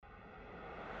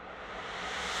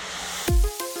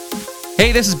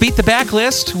Hey, this is Beat the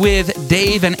Backlist with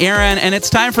Dave and Aaron, and it's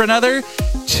time for another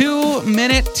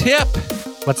 2-minute tip.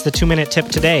 What's the 2-minute tip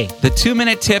today? The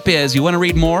 2-minute tip is, you want to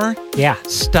read more? Yeah.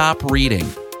 Stop reading.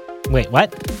 Wait,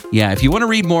 what? Yeah, if you want to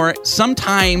read more,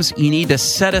 sometimes you need to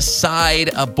set aside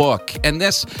a book. And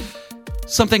this,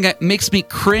 something that makes me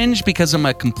cringe because I'm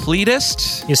a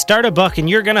completist. You start a book and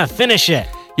you're going to finish it.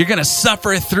 You're going to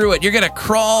suffer through it. You're going to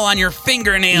crawl on your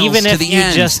fingernails Even to if the you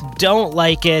end. just don't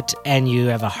like it and you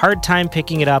have a hard time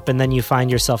picking it up and then you find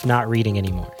yourself not reading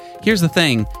anymore. Here's the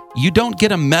thing. You don't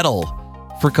get a medal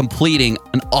for completing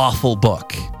an awful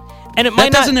book. And it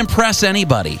might that doesn't impress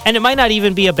anybody. And it might not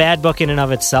even be a bad book in and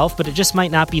of itself, but it just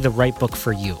might not be the right book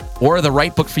for you. Or the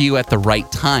right book for you at the right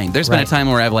time. There's been a time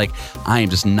where I am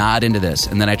just not into this.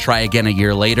 And then I try again a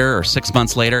year later or 6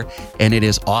 months later, and it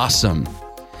is awesome.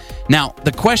 Now,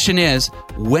 the question is,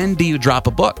 when do you drop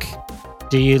a book?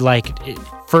 Do you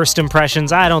first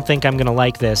impressions, I don't think I'm going to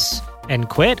like this, and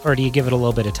quit? Or do you give it a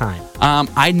little bit of time?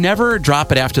 I never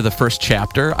drop it after the first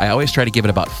chapter. I always try to give it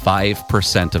about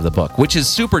 5% of the book, which is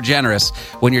super generous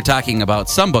when you're talking about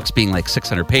some books being like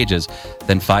 600 pages.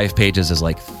 Then 5 pages is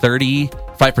like 30.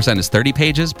 5% is 30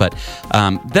 pages, but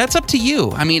that's up to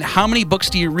you. I mean, how many books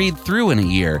do you read through in a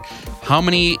year? How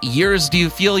many years do you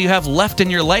feel you have left in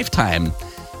your lifetime?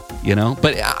 You know,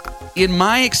 but in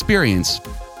my experience,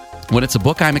 when it's a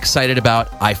book I'm excited about,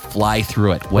 I fly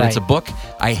through it. When it's a book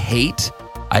I hate,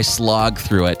 I slog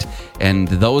through it. And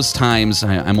those times,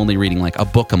 I'm only reading like a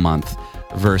book a month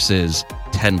versus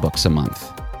 10 books a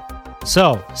month.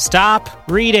 So, stop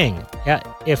reading. Yeah,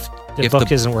 if the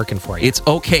book isn't working for you. It's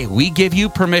okay. We give you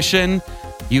permission.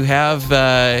 You have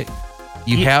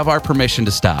our permission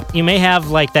to stop. You may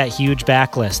have like that huge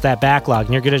backlist, that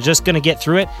backlog, and you're just going to get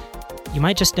through it. You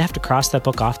might just have to cross that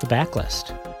book off the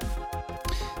backlist.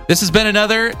 This has been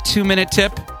another 2-minute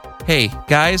tip. Hey,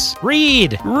 guys.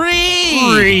 Read,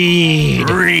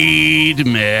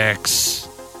 mix.